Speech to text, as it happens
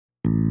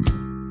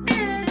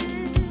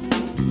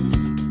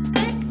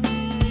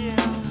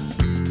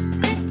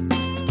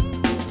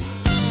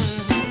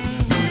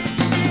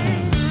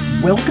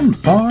Welcome to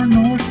Far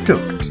North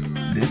Tokers.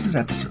 This is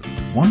episode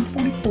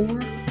 144,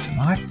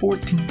 July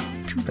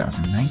 14th,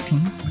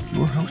 2019, with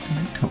your host,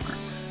 Nate Toker.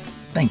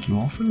 Thank you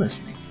all for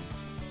listening.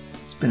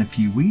 It's been a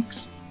few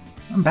weeks.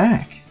 I'm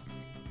back.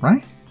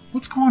 Right?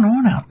 What's going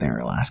on out there,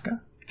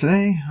 Alaska?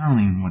 Today, I don't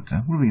even know what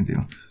are we going to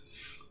do?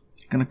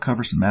 Going to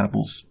cover some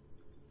edibles.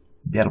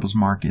 The edibles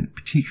market,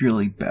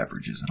 particularly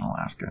beverages in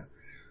Alaska,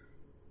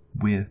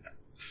 with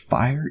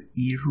Fire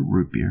Eater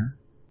Root Beer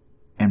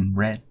and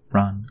Red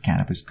Run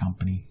Cannabis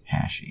Company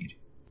Hashade.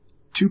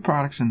 Two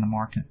products in the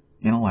market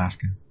in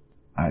Alaska.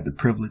 I had the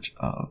privilege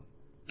of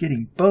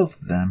getting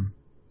both of them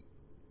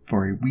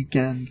for a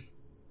weekend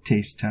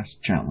taste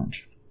test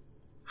challenge.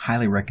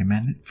 Highly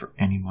recommend it for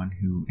anyone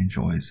who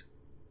enjoys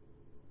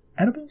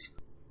edibles.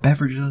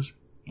 Beverages,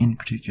 in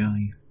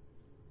particularly,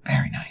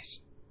 very nice.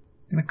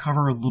 I'm going to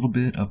cover a little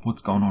bit of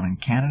what's going on in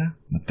Canada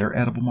with their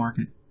edible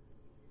market.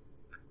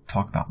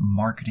 Talk about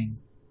marketing.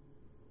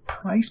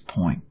 Price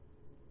point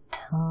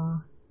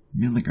per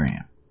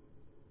milligram.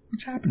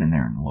 What's happening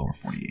there in the lower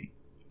 48?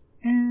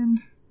 And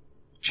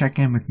check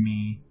in with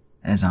me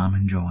as I'm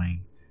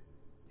enjoying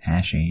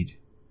Hashade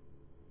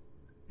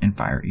and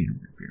Fire Eater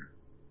Root Beer.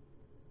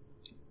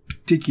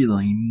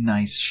 Particularly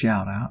nice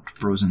shout out to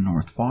Frozen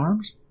North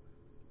Farms.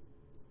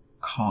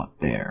 Caught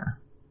there.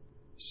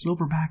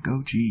 Silverback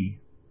OG.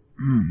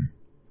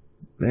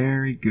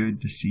 Very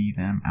good to see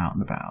them out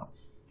and about.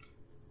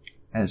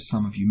 As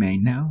some of you may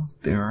know,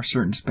 there are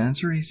certain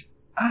dispensaries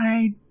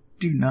I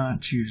do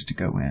not choose to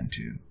go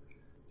into.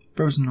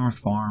 Frozen North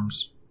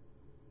Farms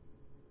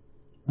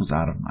was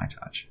out of my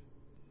touch.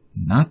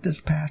 Not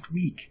this past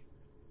week.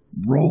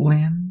 Roll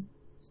in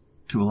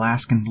to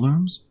Alaskan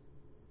Blooms.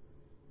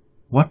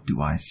 What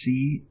do I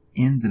see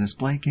in the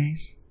display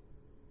case?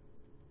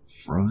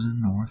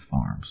 Frozen North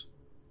Farms.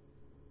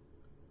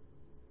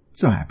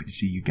 So happy to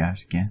see you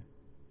guys again.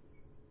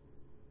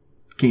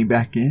 Came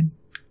back in,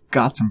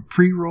 got some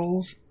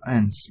pre-rolls,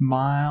 and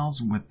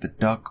smiles with the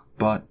duck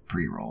butt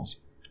pre-rolls.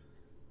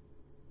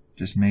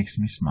 Just makes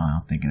me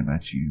smile thinking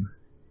about you.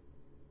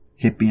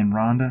 Hippie and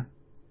Rhonda,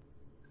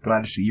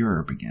 glad to see your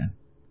herb again.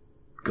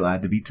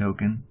 Glad to be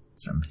token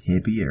some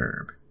hippie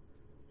herb.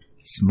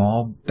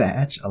 Small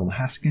batch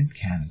Alaskan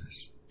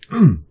cannabis.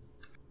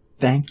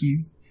 Thank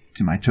you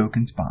to my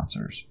token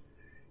sponsors.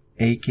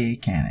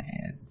 AK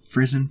Cannahead,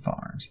 Frizzen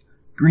Farms,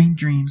 Green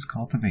Dreams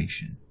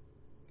Cultivation,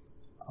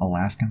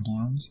 Alaskan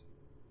Blooms,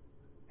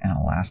 and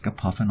Alaska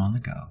Puffin' on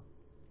the Go.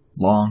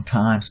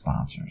 Long-time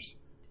sponsors.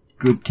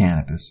 Good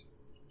Cannabis,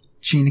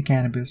 Chena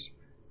Cannabis,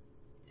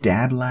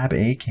 Dab Lab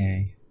AK,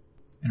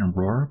 and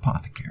Aurora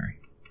Apothecary.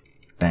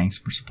 Thanks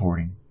for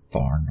supporting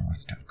Far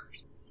North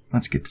Tokers.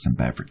 Let's get to some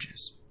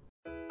beverages.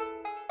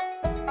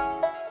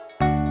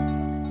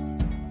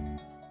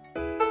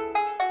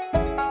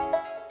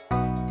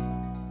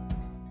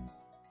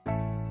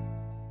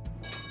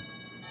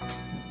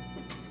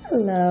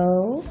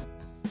 Hello.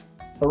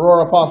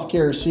 Aurora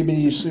Apothecary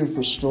CBD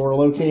Superstore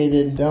located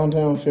in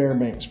downtown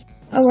Fairbanks.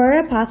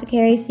 Aurora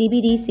Apothecary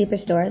CBD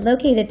Superstore,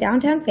 located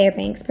downtown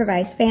Fairbanks,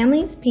 provides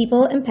families,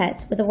 people, and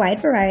pets with a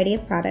wide variety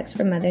of products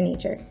from Mother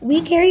Nature.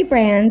 We carry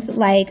brands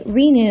like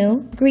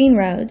Renew, Green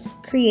Roads,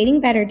 Creating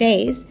Better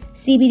Days,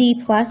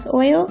 CBD Plus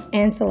Oil,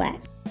 and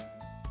Select.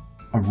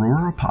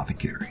 Aurora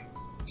Apothecary,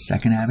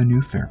 2nd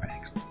Avenue,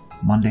 Fairbanks,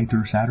 Monday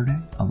through Saturday,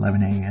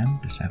 11 a.m.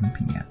 to 7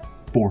 p.m.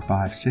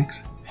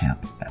 456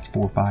 Hemp. That's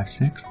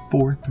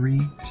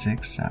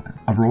 456-4367.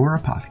 Aurora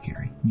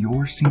Apothecary,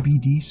 your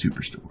CBD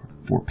superstore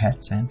for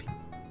pets and people.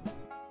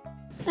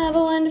 Have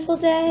a wonderful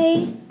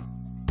day.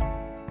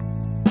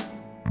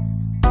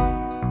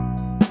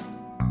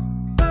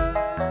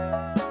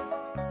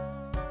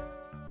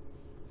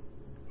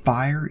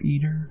 Fire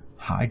Eater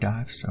High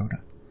Dive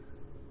Soda.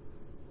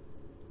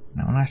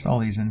 Now when I saw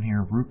these in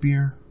here, root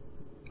beer,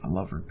 I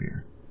love root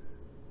beer.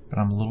 But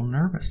I'm a little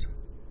nervous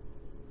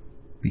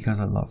because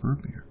I love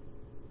root beer.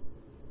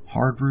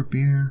 Hard root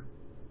beer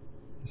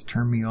has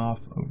turned me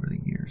off over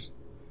the years.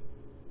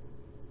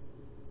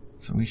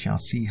 So we shall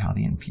see how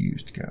the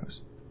infused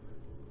goes.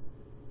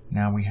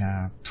 Now we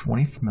have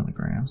 20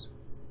 milligrams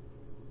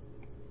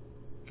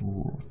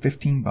for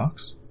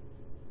 $15.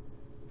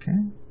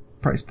 Okay.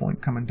 Price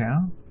point coming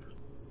down.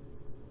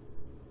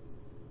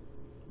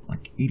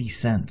 Like 80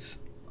 cents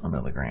a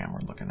milligram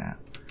we're looking at.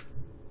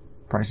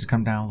 Prices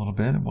come down a little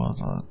bit. It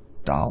was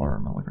 $1 a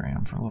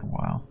milligram for a little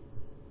while.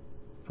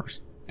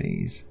 First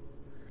days.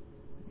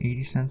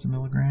 80 cents a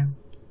milligram.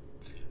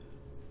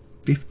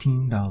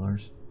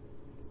 $15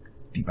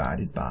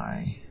 divided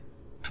by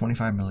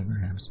 25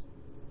 milligrams.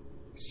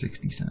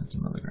 60 cents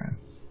a milligram.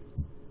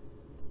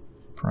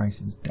 Price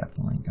has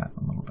definitely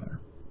gotten a little better.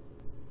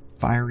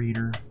 Fire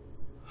Eater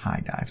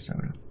High Dive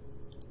Soda.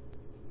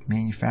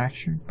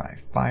 Manufactured by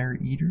Fire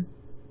Eater.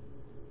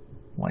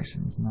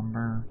 License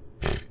number,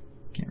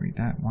 can't read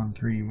that,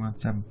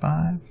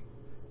 13175.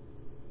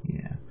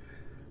 Yeah.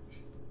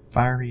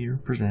 Fire Eater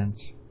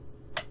presents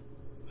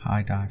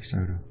High Dive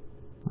Soda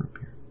Root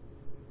Beer.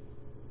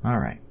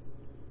 Alright.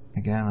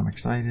 Again, I'm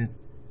excited.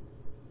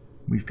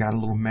 We've got a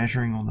little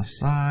measuring on the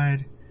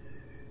side.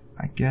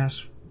 I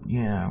guess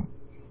Yeah.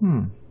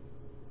 How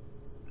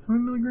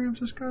many milligrams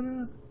this got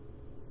in it?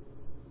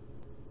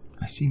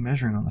 I see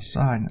measuring on the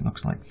side and it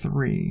looks like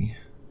 3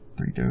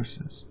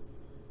 doses.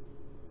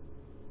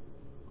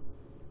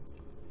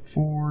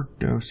 4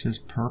 doses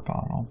per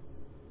bottle.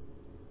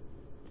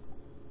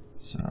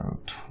 So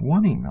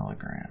 20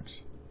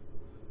 milligrams.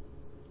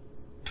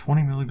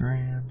 20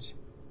 milligrams.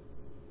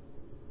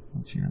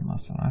 That's even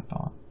less than I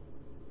thought.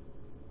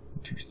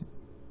 Interesting.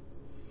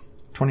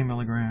 20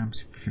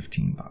 milligrams for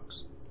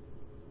 $15.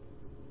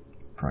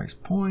 Price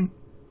point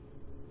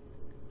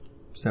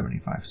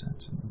 75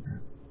 cents a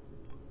milligram.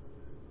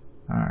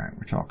 Alright,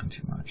 we're talking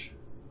too much.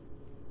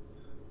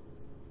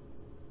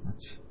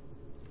 Let's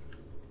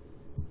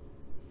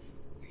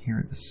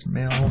hear the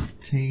smell,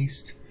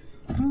 taste.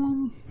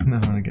 I'm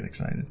not gonna get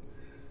excited.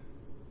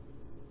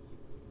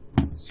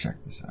 Let's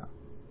check this out.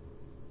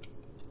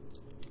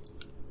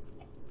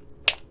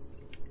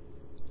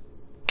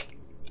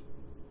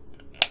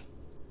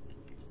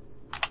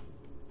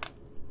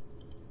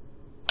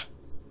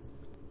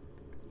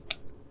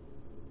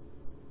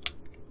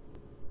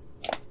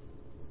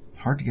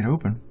 Hard to get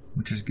open,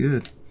 which is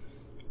good.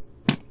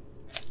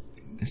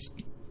 This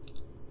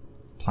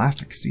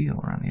plastic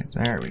seal around the edge.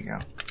 There we go.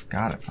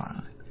 Got it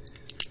finally.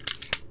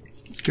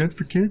 It's good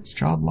for kids.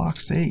 Child lock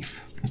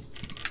safe.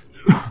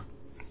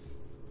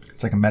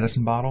 It's like a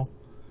medicine bottle.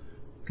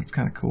 That's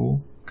kind of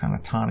cool. Kind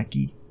of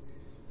tonic-y.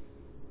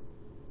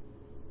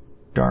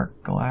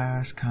 Dark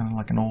glass. Kind of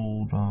like an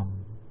old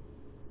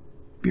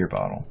beer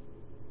bottle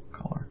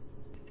color.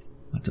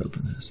 Let's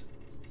open this.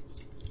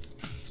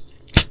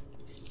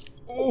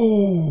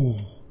 Oh!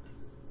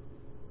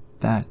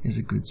 That is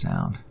a good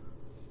sound.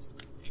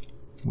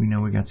 We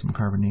know we got some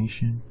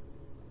carbonation.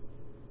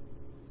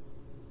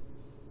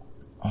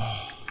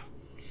 Oh,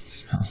 it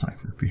smells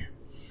like root beer.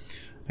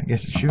 I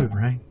guess it should,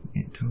 right?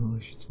 It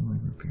totally should smell like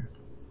root beer.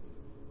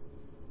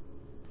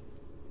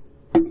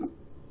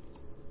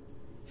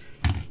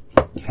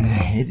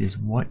 It is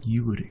what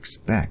you would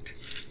expect.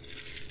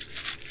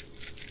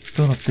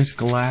 Fill up this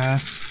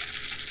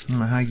glass. I don't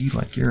know how you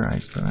like your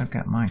ice, but I've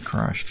got mine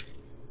crushed.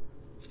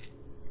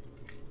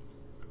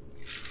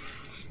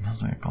 It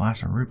smells like a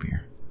glass of root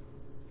beer.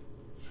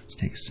 Let's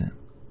take a sip.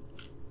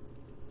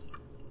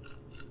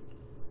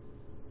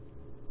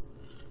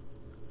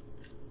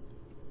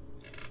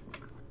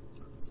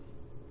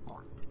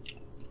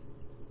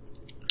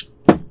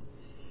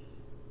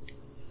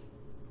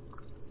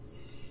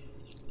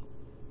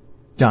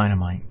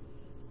 Dynamite.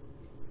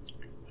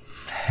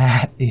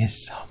 That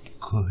is some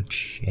good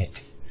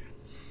shit.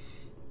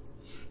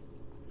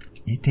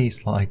 It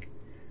tastes like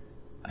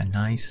a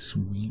nice,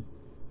 sweet,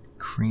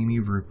 creamy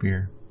root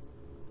beer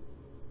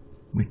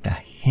with the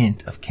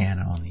hint of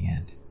canna on the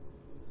end.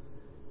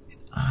 And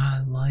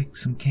I like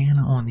some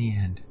canna on the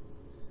end.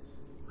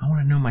 I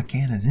want to know my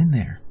canna's in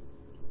there.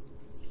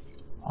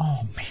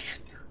 Oh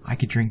man, I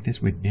could drink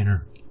this with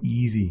dinner.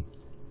 Easy.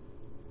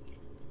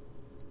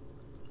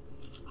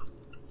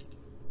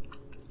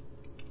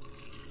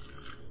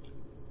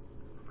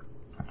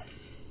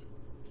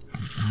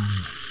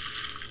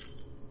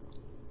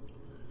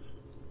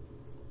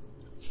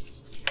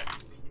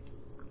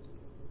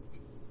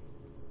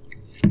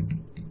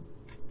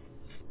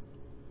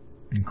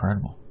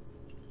 Incredible.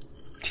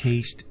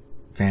 Taste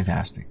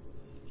fantastic.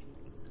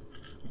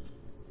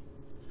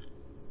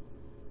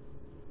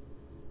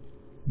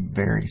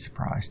 Very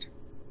surprised.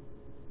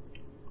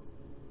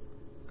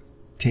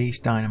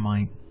 Taste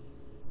dynamite.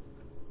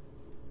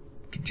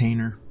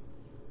 Container.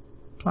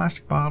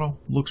 Plastic bottle.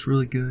 Looks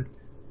really good.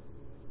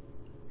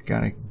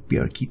 Gotta be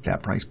able to keep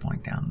that price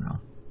point down though.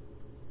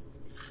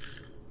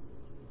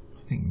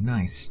 I think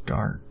nice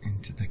start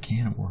into the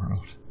can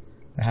world.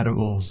 The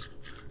edibles.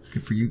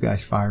 Good for you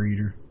guys, Fire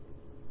Eater.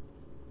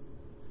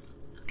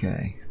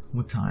 Okay,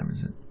 what time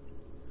is it?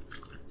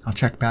 I'll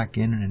check back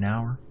in an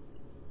hour.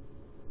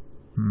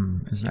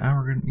 Is an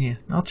hour good? Yeah,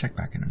 I'll check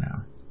back in an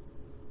hour.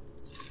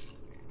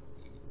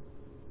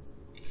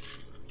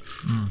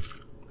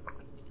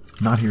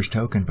 Not here's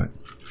token, but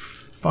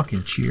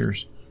fucking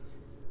cheers.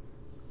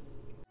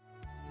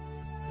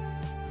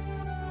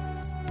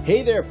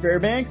 Hey there,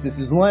 Fairbanks. This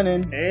is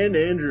Lennon. And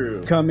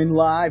Andrew. Coming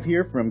live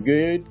here from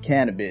Good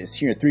Cannabis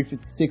here at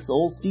 356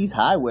 Old Stees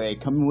Highway,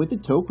 coming with the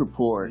Toke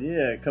Report.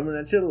 Yeah, coming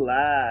at you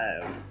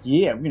live.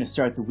 Yeah, we're going to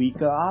start the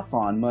week off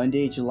on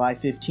Monday, July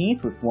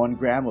 15th with 1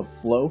 gram of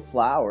Flow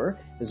flower,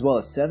 as well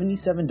as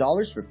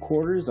 $77 for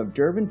quarters of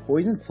Durban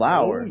Poison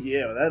flower. Oh,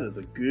 yeah, that is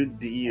a good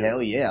deal.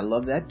 Hell yeah, I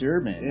love that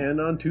Durban.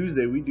 And on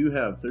Tuesday, we do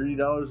have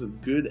 $30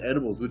 of good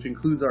edibles, which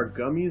includes our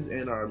gummies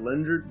and our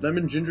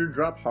lemon ginger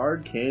drop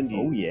hard candies.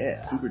 Oh, yeah.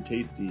 Super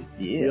tasty.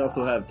 Yeah. We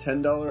also have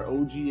 $10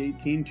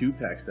 OG18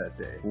 2-packs that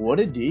day.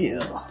 What a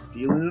deal.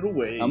 Stealing it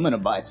away. I'm going to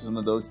buy some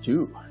of those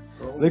too.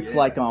 Oh, Looks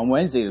like on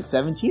Wednesday the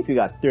 17th, we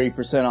got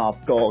 30%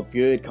 off All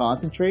Good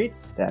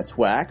concentrates. That's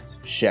wax,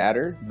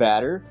 shatter,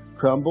 batter,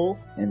 crumble,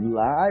 and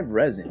live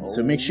resin.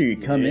 So make sure you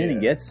come in and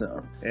get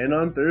some. And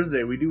on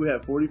Thursday, we do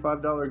have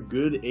 $45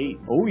 good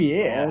 8s. Oh,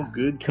 yeah. All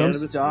good Come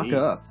cannabis stock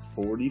 8s, up.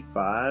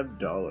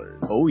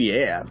 $45. Oh,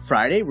 yeah.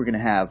 Friday, we're going to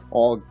have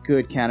all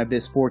good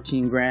cannabis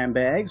 14-gram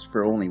bags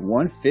for only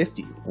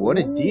 $150. What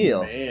a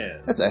deal.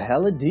 Man. That's a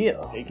hella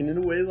deal. Taking it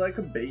away like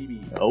a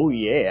baby. Oh,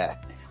 yeah.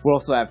 We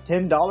also have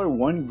 $10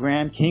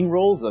 1-gram King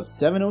Rolls of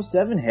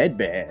 707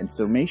 headbands,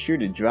 so make sure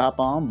to drop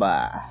on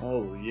by.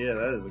 Oh, yeah,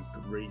 that is a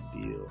great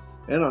deal.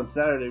 And on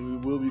Saturday, we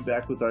will be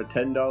back with our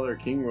 $10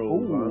 King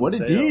Rolls Ooh, on what a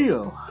sale.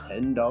 deal.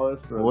 $10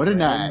 for What a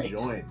random night.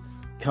 joints.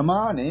 Come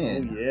on Oh,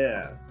 in.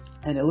 yeah.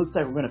 And it looks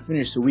like we're going to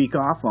finish the week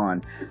off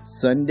on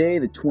Sunday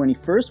the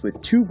 21st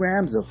with 2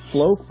 grams of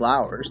Flow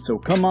flowers. So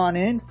come on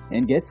in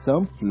and get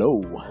some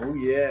Flow. Oh,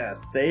 yeah.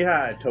 Stay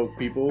high, Toke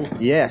people.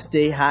 Yeah,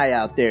 stay high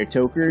out there,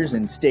 tokers,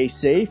 and stay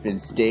safe and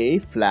stay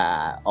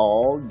fly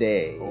all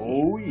day.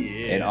 Oh,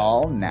 yeah. And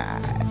all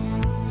night.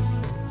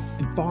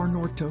 And Far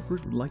North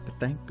Tokers would like to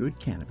thank Good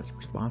Cannabis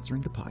for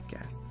sponsoring the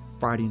podcast.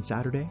 Friday and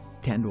Saturday,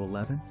 10 to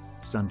 11.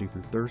 Sunday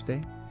through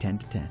Thursday, 10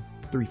 to 10.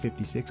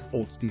 356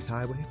 Oldsties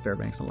Highway,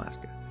 Fairbanks,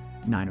 Alaska.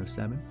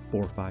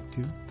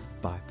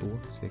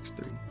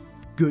 907-452-5463.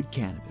 Good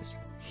Cannabis.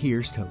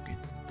 Here's Token.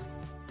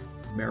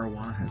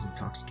 Marijuana has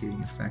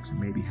intoxicating effects and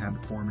may be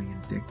habit-forming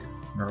and addictive.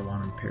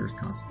 Marijuana impairs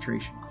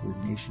concentration,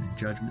 coordination, and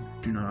judgment.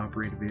 Do not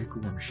operate a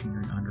vehicle or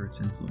machinery under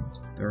its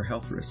influence. There are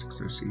health risks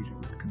associated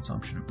with the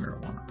consumption of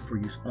marijuana. For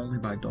use only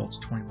by adults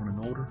 21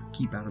 and older,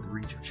 keep out of the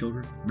reach of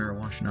children.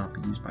 Marijuana should not be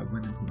used by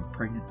women who are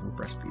pregnant or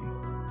breastfeeding.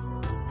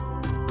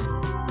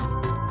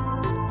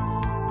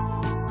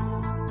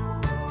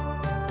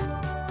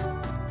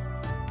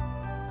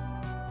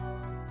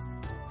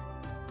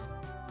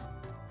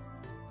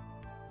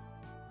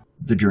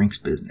 The drinks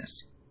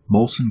business.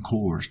 Molson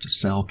Coors to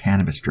sell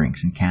cannabis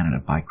drinks in Canada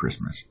by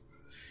Christmas.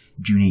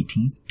 June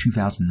 18,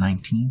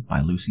 2019 by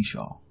Lucy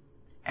Shaw.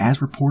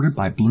 As reported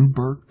by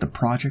Bloomberg, the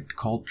project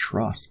called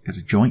Truss is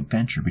a joint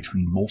venture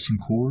between Molson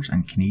Coors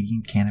and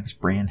Canadian cannabis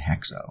brand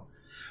Hexo.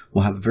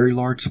 We'll have a very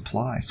large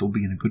supply, so we'll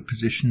be in a good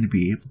position to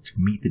be able to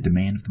meet the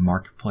demand of the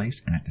marketplace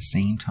and at the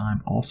same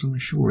time also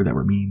ensure that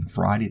we're meeting the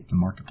variety that the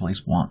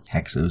marketplace wants,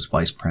 Hexo's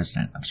Vice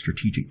President of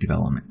Strategic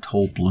Development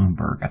told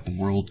Bloomberg at the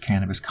World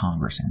Cannabis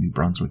Congress in New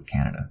Brunswick,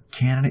 Canada.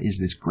 Canada is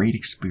this great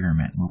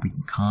experiment where we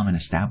can come and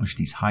establish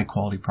these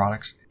high-quality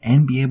products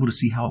and be able to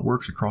see how it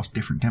works across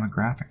different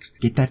demographics,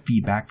 get that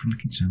feedback from the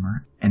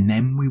consumer, and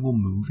then we will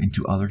move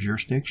into other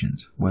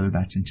jurisdictions, whether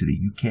that's into the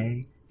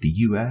UK, the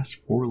US,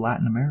 or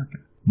Latin America.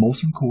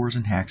 Molson Coors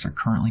and Hex are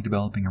currently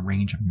developing a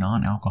range of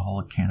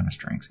non-alcoholic cannabis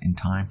drinks in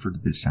time for the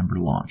December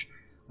launch,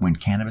 when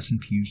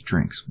cannabis-infused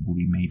drinks will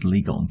be made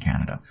legal in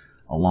Canada,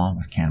 along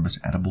with cannabis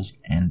edibles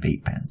and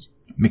vape pens.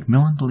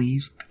 Macmillan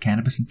believes the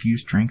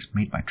cannabis-infused drinks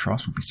made by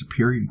Truss will be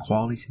superior in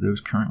quality to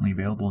those currently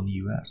available in the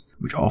U.S.,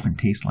 which often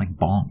taste like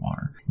bong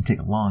water and take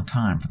a long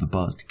time for the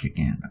buzz to kick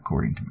in,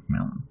 according to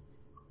Macmillan.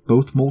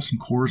 Both Molson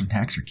Coors and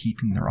Hex are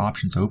keeping their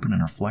options open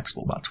and are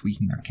flexible about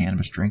tweaking their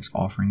cannabis drinks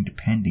offering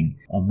depending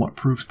on what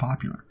proves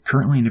popular.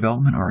 Currently in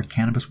development are a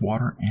cannabis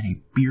water and a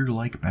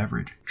beer-like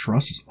beverage.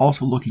 Truss is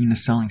also looking into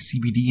selling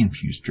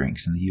CBD-infused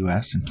drinks in the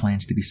U.S. and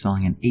plans to be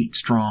selling an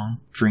 8-strong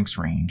drinks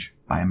range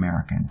by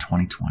America in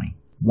 2020.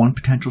 One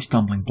potential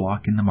stumbling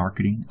block in the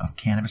marketing of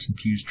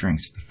cannabis-infused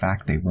drinks is the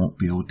fact they won't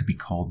be able to be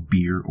called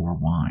beer or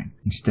wine.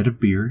 Instead of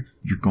beer,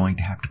 you're going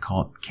to have to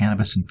call it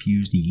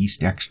cannabis-infused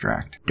yeast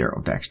extract,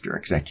 Daryl Dexter,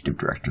 executive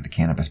director of the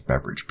Cannabis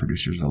Beverage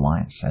Producers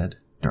Alliance, said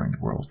during the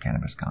World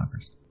Cannabis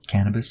Congress.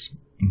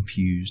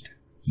 Cannabis-infused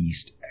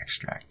yeast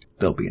extract.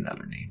 There'll be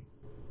another name.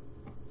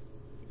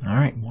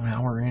 Alright, 1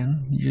 hour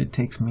in. Usually it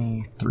takes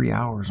me 3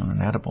 hours on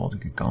an edible to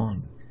get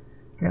going.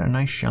 Got a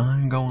nice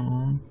shine going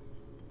on.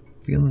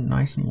 Feeling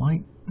nice and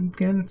light.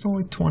 Again, it's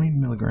only 20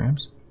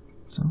 milligrams,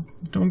 so I'm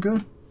doing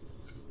good.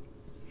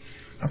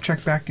 I'll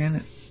check back in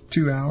at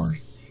 2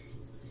 hours.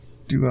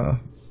 Do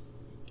a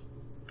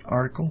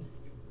article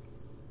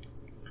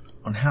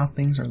on how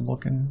things are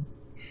looking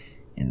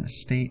in the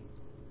state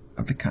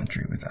of the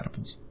country with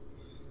edibles.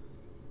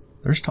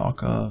 There's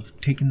talk of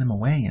taking them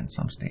away in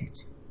some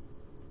states.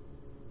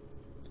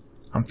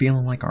 I'm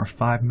feeling like our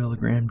 5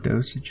 milligram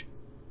dosage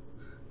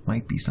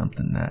might be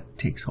something that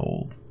takes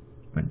hold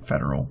when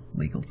federal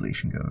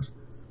legalization goes.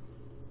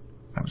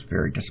 I was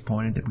very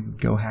disappointed that we would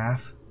go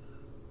half,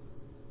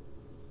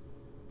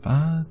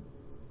 but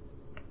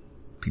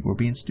people were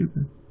being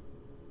stupid,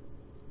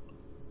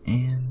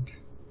 and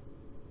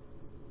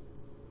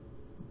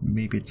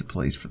maybe it's a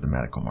place for the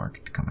medical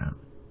market to come out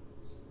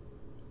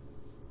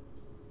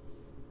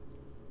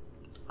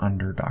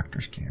under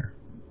doctor's care,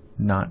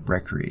 not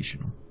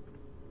recreational.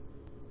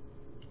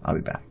 I'll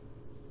be back.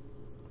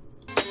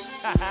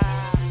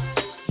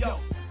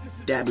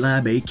 Dab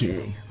Lab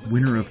AK,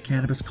 winner of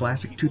Cannabis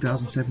Classic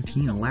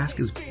 2017,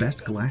 Alaska's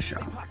best glass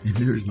shop, and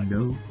there's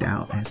no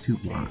doubt as to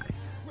why.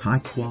 High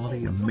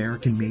quality,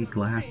 American-made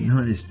glass, none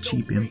of this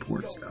cheap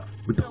import stuff.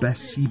 With the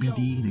best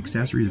CBD and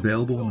accessories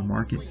available in the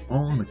market,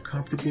 all in a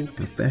comfortable,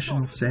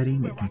 professional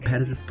setting at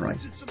competitive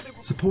prices.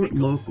 Support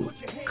local,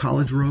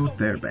 College Road,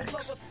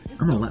 Fairbanks.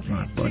 I'm going to let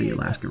my buddy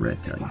Alaska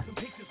Red tell you.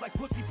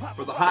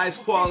 For the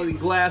highest quality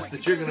glass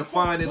that you're going to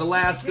find in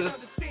Alaska,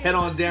 head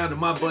on down to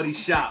my buddy's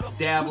shop,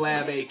 Dab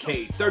Lab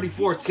AK,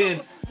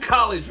 3410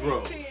 College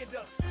Road.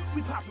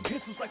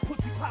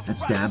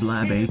 That's Dab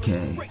Lab AK,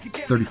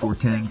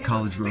 3410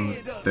 College Road,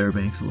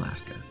 Fairbanks,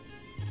 Alaska.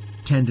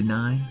 10 to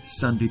 9,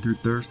 Sunday through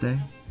Thursday,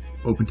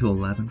 open till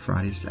 11,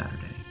 Friday to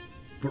Saturday.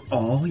 For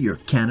all your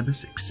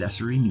cannabis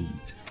accessory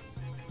needs,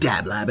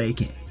 Dab Lab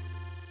AK.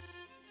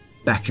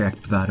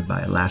 Backtrack provided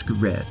by Alaska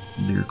Red,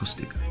 Lyrical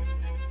Sticker.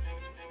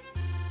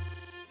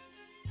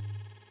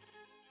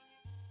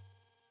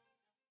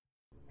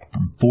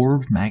 From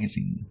Forbes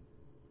magazine,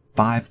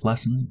 5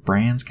 lessons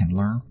brands can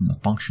learn from the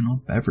functional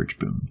beverage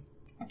boom.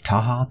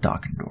 Taha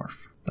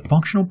Dockendorf. The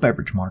functional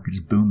beverage market is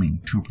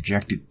booming to a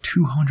projected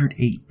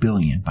 $208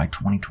 billion by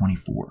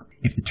 2024.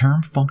 If the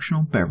term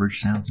functional beverage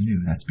sounds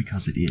new, that's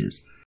because it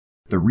is.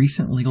 The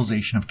recent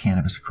legalization of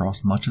cannabis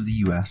across much of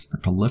the U.S., the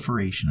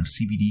proliferation of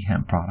CBD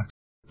hemp products,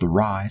 the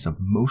rise of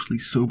mostly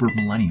sober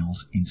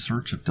millennials in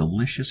search of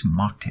delicious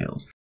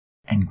mocktails,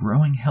 and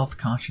growing health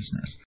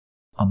consciousness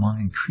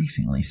among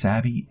increasingly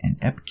savvy and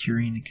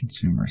Epicurean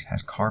consumers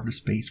has carved a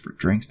space for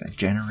drinks that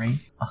generate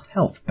a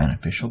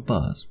health-beneficial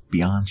buzz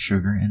beyond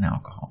sugar and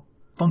alcohol.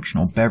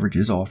 Functional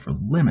beverages offer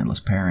limitless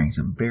pairings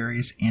of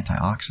various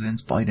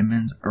antioxidants,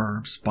 vitamins,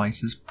 herbs,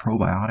 spices,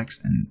 probiotics,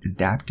 and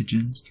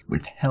adaptogens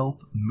with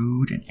health,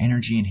 mood, and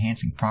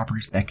energy-enhancing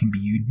properties that can be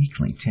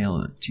uniquely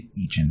tailored to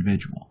each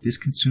individual. This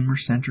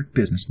consumer-centric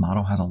business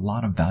model has a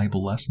lot of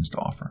valuable lessons to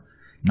offer,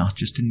 not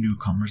just to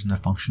newcomers in the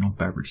functional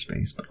beverage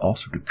space, but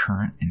also to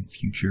current and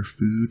future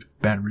food,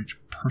 beverage,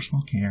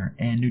 personal care,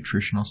 and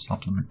nutritional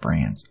supplement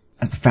brands.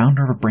 As the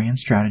founder of a brand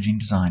strategy and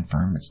design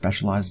firm that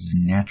specializes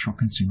in natural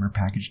consumer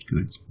packaged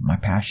goods, my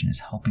passion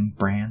is helping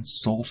brands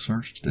soul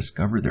search to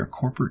discover their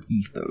corporate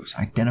ethos,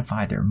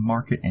 identify their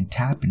market, and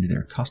tap into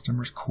their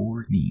customers'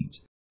 core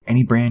needs.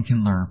 Any brand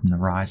can learn from the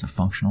rise of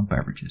functional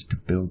beverages to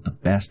build the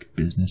best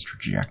business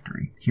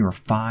trajectory. Here are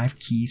 5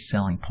 key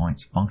selling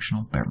points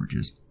functional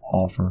beverages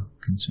offer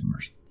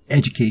consumers.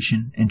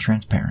 Education and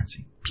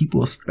transparency. People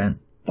have spent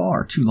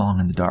far too long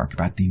in the dark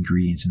about the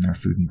ingredients in their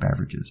food and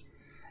beverages.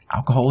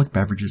 Alcoholic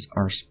beverages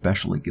are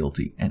especially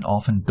guilty and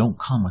often don't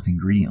come with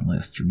ingredient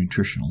lists or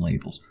nutritional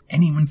labels.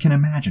 Anyone can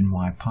imagine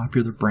why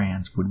popular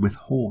brands would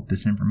withhold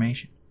this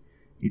information.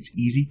 It's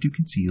easy to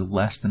conceal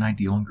less than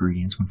ideal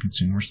ingredients when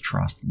consumers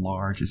trust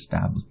large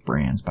established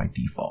brands by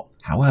default.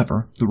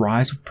 However, the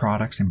rise of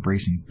products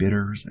embracing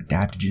bitters,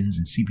 adaptogens,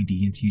 and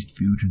CBD-infused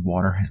food and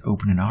water has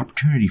opened an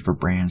opportunity for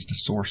brands to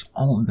source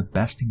only the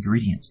best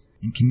ingredients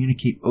and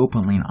communicate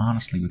openly and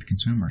honestly with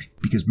consumers.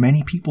 Because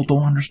many people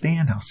don't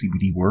understand how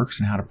CBD works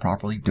and how to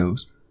properly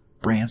dose,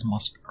 brands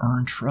must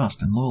earn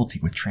trust and loyalty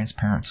with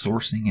transparent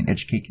sourcing and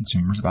educate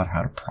consumers about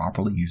how to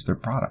properly use their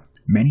product.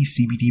 Many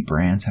CBD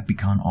brands have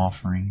begun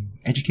offering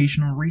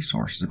educational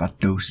resources about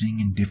dosing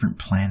and different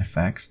plant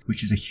effects,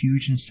 which is a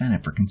huge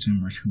incentive for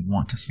consumers who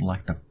want to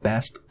select the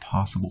best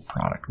possible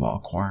product while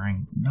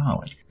acquiring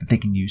knowledge that they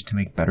can use to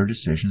make better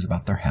decisions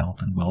about their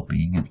health and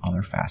well-being and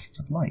other facets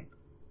of life.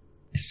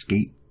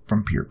 Escape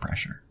from peer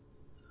pressure.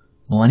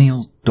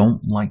 Millennials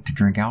don't like to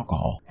drink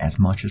alcohol as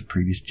much as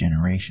previous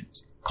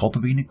generations.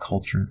 Cultivating a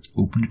culture that's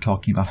open to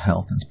talking about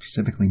health and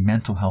specifically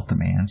mental health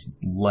demands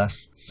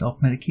less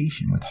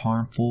self-medication with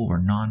harmful or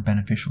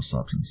non-beneficial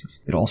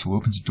substances. It also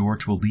opens the door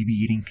to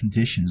alleviating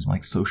conditions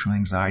like social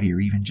anxiety or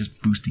even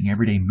just boosting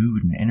everyday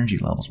mood and energy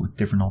levels with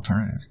different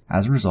alternatives.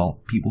 As a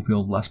result, people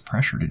feel less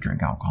pressure to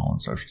drink alcohol in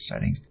social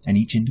settings, and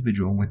each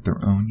individual with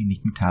their own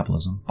unique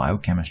metabolism,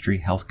 biochemistry,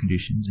 health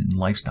conditions, and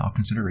lifestyle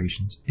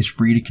considerations is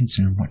free to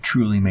consume what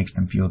truly makes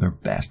them feel their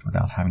best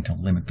without having to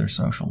limit their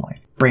social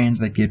life. Brands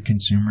that give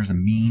consumers a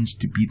means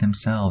to be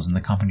themselves in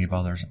the company of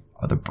others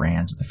are the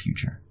brands of the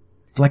future.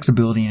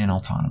 Flexibility and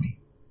autonomy.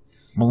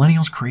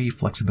 Millennials crave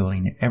flexibility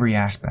in every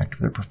aspect of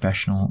their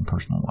professional and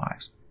personal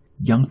lives.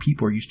 Young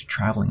people are used to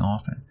traveling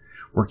often,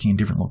 working in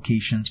different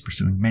locations,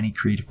 pursuing many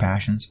creative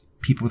passions.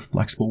 People with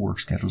flexible work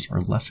schedules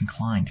are less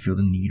inclined to feel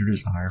the need or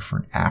desire for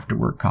an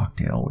after-work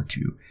cocktail or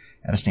two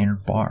at a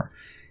standard bar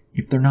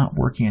if they're not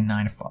working a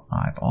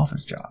 9-to-5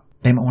 office job.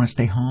 They might want to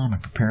stay home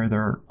and prepare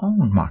their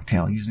own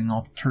mocktail using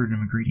alternative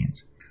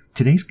ingredients.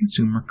 Today's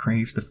consumer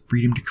craves the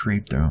freedom to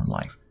create their own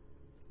life.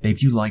 They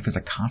view life as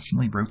a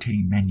constantly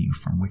rotating menu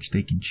from which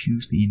they can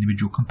choose the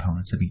individual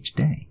components of each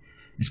day,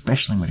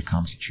 especially when it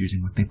comes to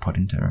choosing what they put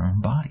into their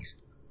own bodies.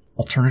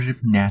 Alternative,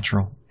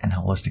 natural, and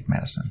holistic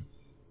medicine.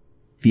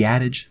 The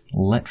adage,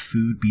 "let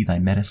food be thy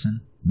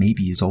medicine," may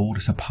be as old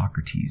as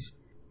Hippocrates,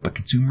 but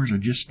consumers are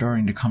just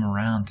starting to come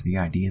around to the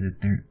idea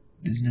that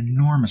there's an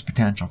enormous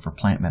potential for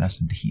plant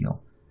medicine to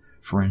heal.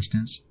 For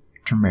instance,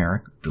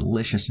 turmeric,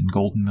 delicious in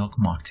golden milk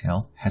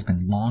mocktail, has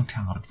been long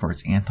touted for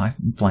its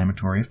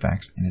anti-inflammatory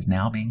effects and is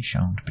now being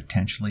shown to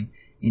potentially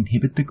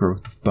inhibit the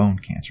growth of bone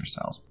cancer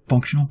cells.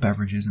 Functional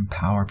beverages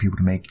empower people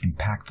to make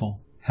impactful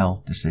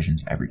health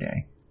decisions every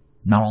day,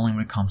 not only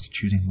when it comes to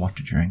choosing what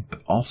to drink,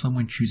 but also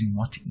when choosing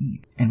what to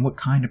eat and what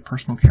kind of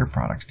personal care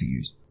products to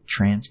use.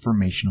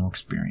 Transformational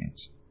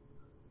experience.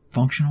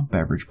 Functional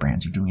beverage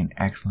brands are doing an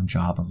excellent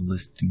job of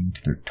listening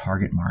to their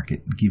target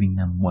market and giving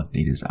them what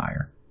they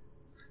desire.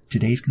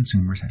 Today's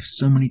consumers have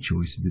so many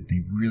choices that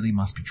they really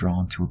must be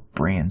drawn to a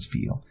brand's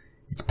feel,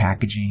 its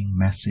packaging,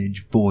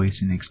 message,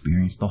 voice, and the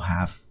experience they'll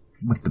have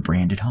with the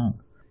brand at home.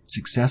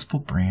 Successful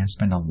brands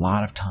spend a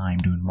lot of time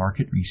doing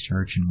market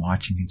research and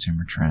watching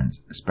consumer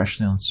trends,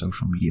 especially on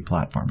social media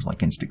platforms like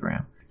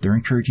Instagram. They're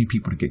encouraging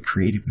people to get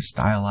creative with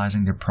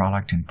stylizing their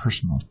product in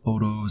personal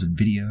photos and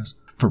videos.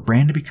 For a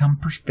brand to become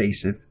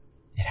pervasive,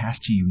 it has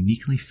to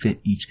uniquely fit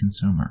each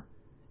consumer.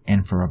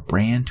 And for a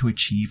brand to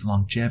achieve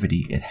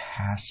longevity, it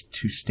has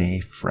to stay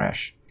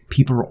fresh.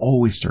 People are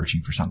always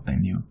searching for something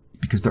new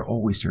because they're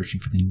always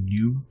searching for the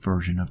new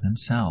version of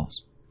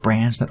themselves.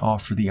 Brands that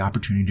offer the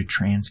opportunity to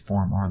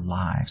transform our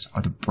lives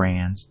are the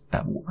brands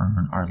that will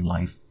earn our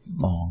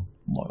lifelong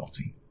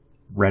loyalty.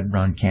 Red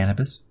Run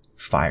Cannabis,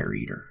 Fire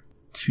Eater,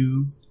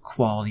 2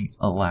 quality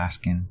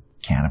Alaskan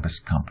cannabis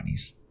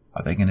companies.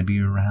 Are they going to be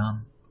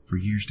around for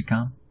years to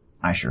come?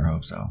 I sure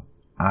hope so.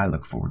 I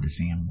look forward to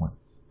seeing what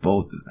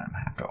both of them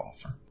have to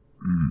offer.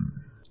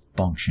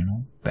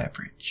 Functional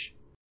beverage.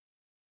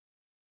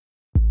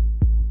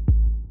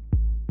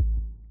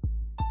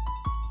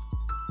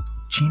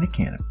 Chena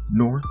Cannabis,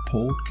 North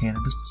Pole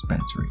Cannabis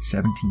Dispensary,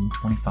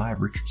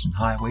 1725 Richardson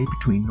Highway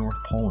between North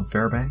Pole and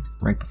Fairbanks,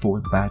 right before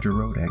the Badger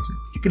Road exit.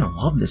 You're going to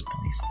love this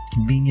place.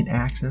 Convenient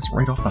access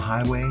right off the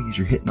highway as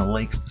you're hitting the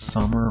lakes this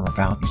summer or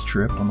Valdez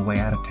trip on the way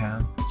out of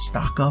town.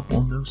 Stock up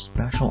on those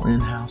special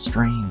in-house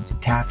strains.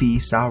 Taffy,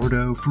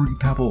 sourdough, Fruity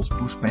Pebbles,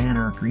 Bruce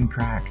Banner, Green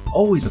Crack.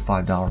 Always a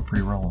 $5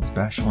 pre-roll on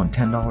special and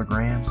 $10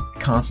 grams.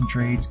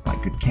 Concentrates by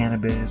Good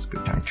Cannabis,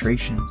 Good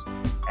Titrations.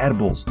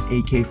 Edibles,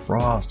 AK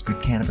Frost,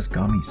 Good Cannabis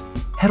Gummies.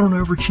 Head on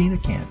over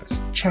Chena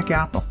Cannabis. Check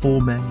out the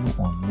full menu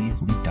on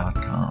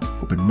leafly.com.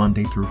 Open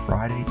Monday through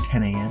Friday,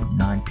 10 a.m.,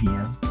 9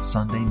 p.m.,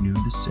 Sunday,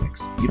 noon to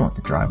 6. You don't have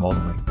to drive all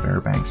the way to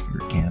Fairbanks for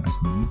your cannabis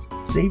needs.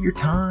 Save your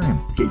time.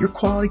 Get your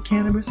quality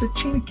cannabis at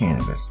Chena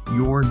Cannabis,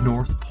 your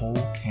North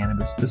Pole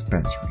Cannabis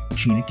Dispensary.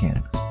 Chena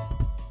Cannabis.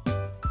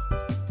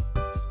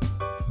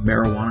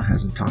 Marijuana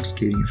has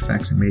intoxicating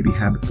effects and may be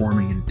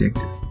habit-forming and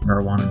addictive.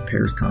 Marijuana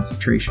impairs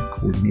concentration,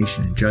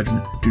 coordination, and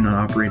judgment. Do not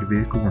operate a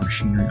vehicle or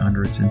machinery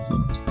under its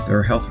influence. There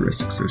are health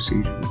risks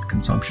associated with the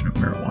consumption of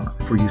marijuana.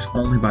 For use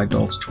only by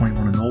adults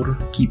 21 and older,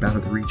 keep out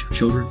of the reach of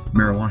children.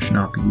 Marijuana should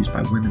not be used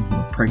by women who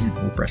are pregnant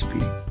or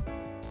breastfeeding.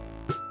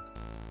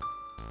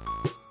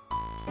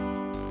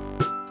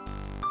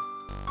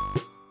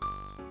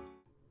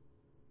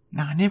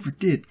 Now, I never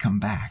did come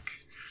back.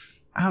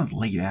 I was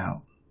laid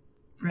out.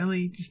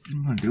 Really, just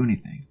didn't want to do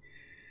anything.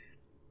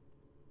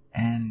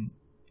 And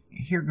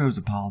here goes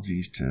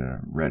apologies to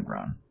Red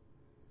Run.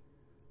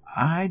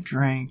 I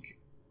drank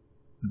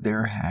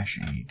their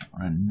Hashade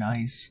on a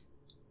nice,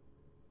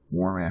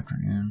 warm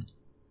afternoon.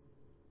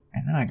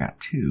 And then I got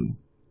 2.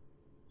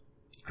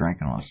 Drank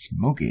it on a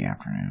smoky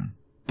afternoon.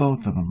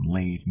 Both of them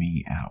laid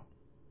me out.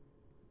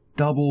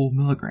 Double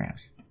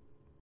milligrams.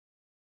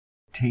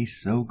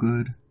 Tastes so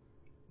good.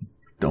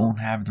 Don't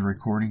have the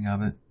recording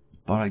of it.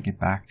 Thought I'd get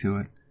back to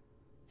it.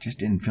 Just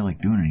didn't feel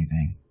like doing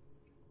anything.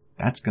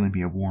 That's going to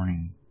be a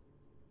warning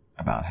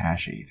about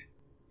Hashade.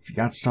 If you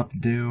got stuff to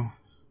do,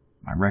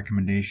 my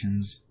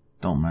recommendations,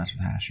 don't mess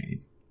with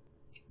Hashade.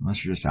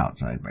 Unless you're just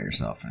outside by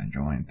yourself and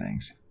enjoying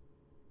things.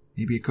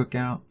 Maybe a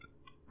cookout?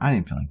 I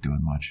didn't feel like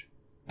doing much.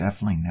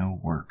 Definitely no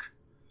work.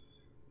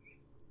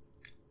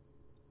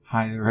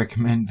 Highly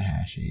recommend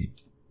Hashade.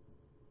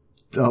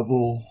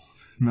 Double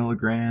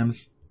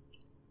milligrams.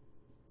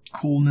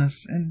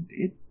 Coolness, and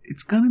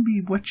it's going to be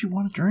what you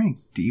want to drink.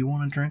 Do you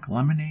want to drink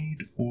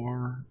lemonade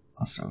or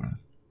a soda?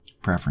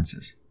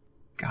 Preferences.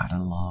 Gotta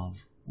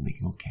love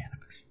legal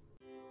cannabis.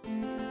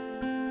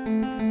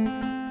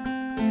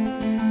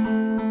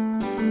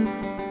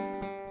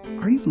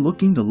 Are you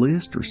looking to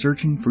list or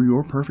searching for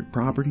your perfect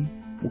property?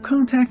 Well,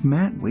 contact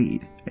Matt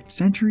Wade at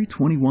Century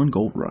 21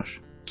 Gold Rush.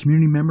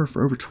 Community member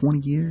for over 20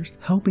 years,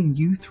 helping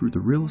you through the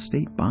real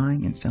estate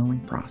buying and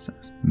selling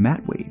process.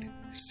 Matt Wade,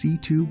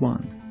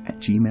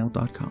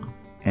 C21@gmail.com.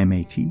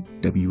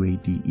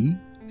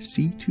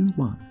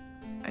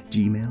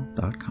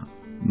 MattWadeC21@gmail.com.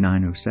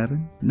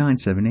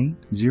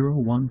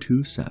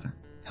 907-978-0127.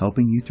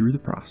 Helping you through the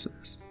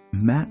process.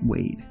 Matt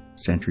Wade,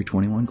 Century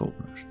 21 Gold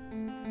Rush.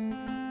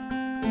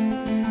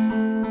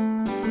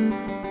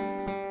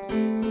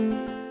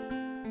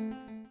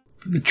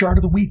 For the chart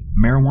of the week,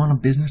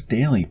 Marijuana Business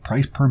Daily,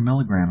 price per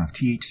milligram of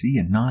THC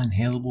and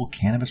non-inhalable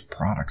cannabis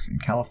products in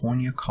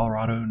California,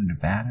 Colorado,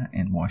 Nevada,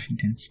 and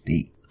Washington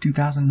State.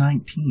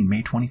 2019,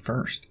 May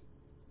 21st.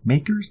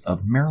 Makers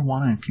of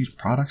marijuana-infused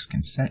products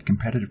can set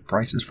competitive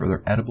prices for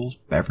their edibles,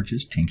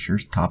 beverages,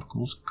 tinctures,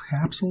 topicals,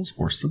 capsules,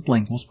 or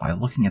sublinguals by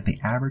looking at the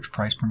average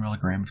price per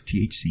milligram of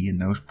THC in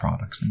those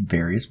products in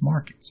various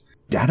markets.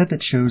 Data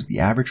that shows the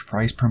average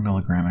price per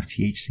milligram of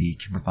THC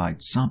can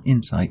provide some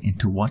insight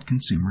into what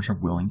consumers are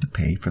willing to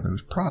pay for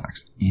those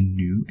products in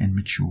new and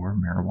mature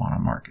marijuana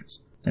markets.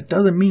 That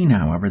doesn't mean,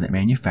 however, that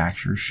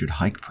manufacturers should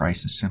hike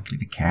prices simply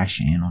to cash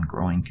in on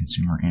growing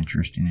consumer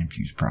interest in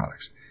infused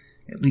products.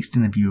 at least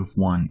in the view of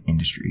one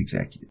industry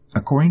executive.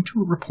 According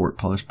to a report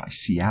published by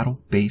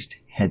Seattle-based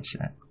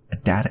Headset, a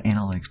data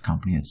analytics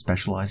company that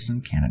specializes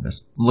in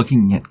cannabis,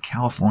 looking at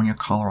California,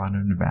 Colorado,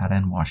 Nevada,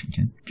 and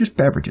Washington, just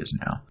beverages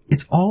now,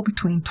 it's all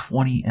between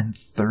 20 and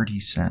 30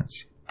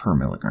 cents per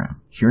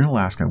milligram. Here in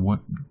Alaska, what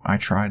I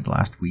tried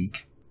last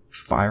week,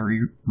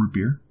 Fiery root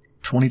beer,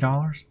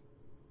 $20,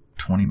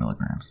 20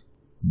 milligrams,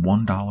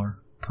 $1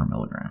 per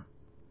milligram.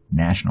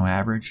 National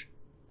average,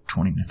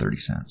 20 to 30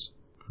 cents.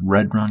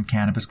 Red Run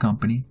Cannabis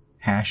Company,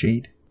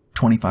 Hashade,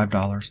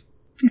 $25,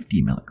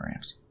 50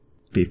 milligrams.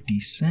 50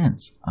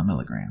 cents a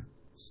milligram.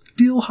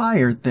 Still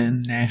higher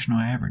than national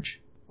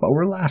average. But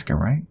we're Alaska,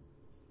 right?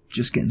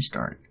 Just getting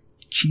started.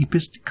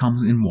 Cheapest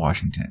comes in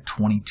Washington at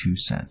 22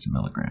 cents a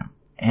milligram.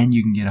 And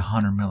you can get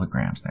 100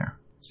 milligrams there.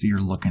 So you're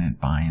looking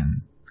at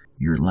buying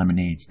your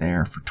lemonades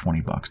there for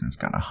 $20 and it's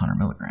got 100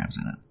 milligrams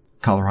in it.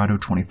 Colorado,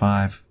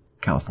 25.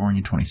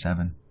 California,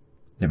 27.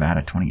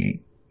 Nevada,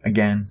 28.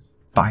 Again,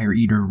 Fire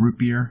Eater root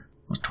beer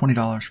was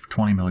 $20 for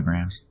 20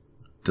 milligrams.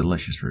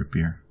 Delicious root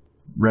beer.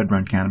 Red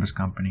Run Cannabis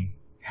Company,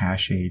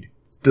 Hashade,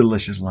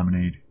 delicious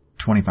lemonade,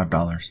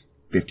 $25,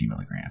 50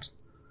 milligrams.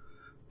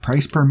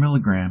 Price per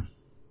milligram,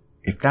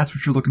 if that's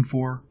what you're looking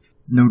for,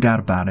 no doubt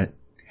about it,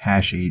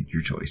 Hashade,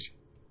 your choice.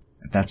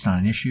 If that's not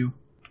an issue,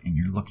 and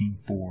you're looking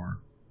for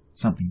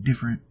something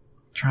different,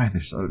 try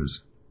the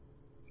sodas.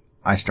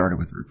 I started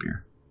with root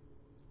beer.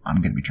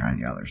 I'm going to be trying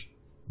the others.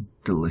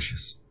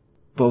 Delicious.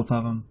 Both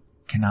of them.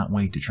 Cannot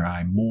wait to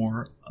try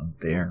more of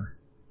their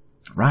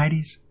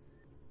varieties.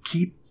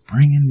 Keep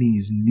bringing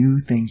these new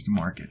things to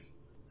market.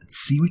 Let's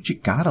see what you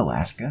got,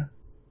 Alaska.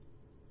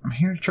 I'm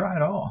here to try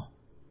it all.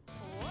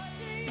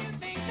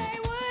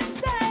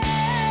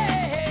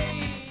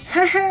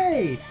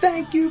 Hey!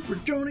 Thank you for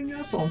joining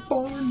us on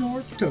Far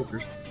North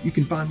Tokers. You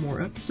can find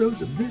more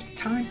episodes of this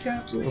time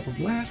capsule of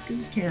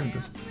Alaskan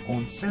cannabis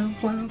on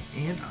SoundCloud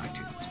and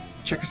iTunes.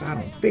 Check us out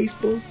on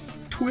Facebook,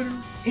 Twitter,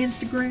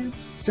 Instagram.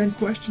 Send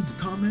questions and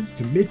comments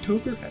to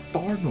midtoker at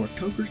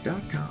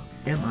farnorthtokers.com.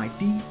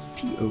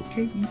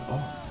 MIDTOKER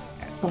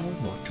at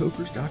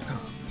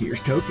farnorthtokers.com.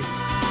 Here's Token.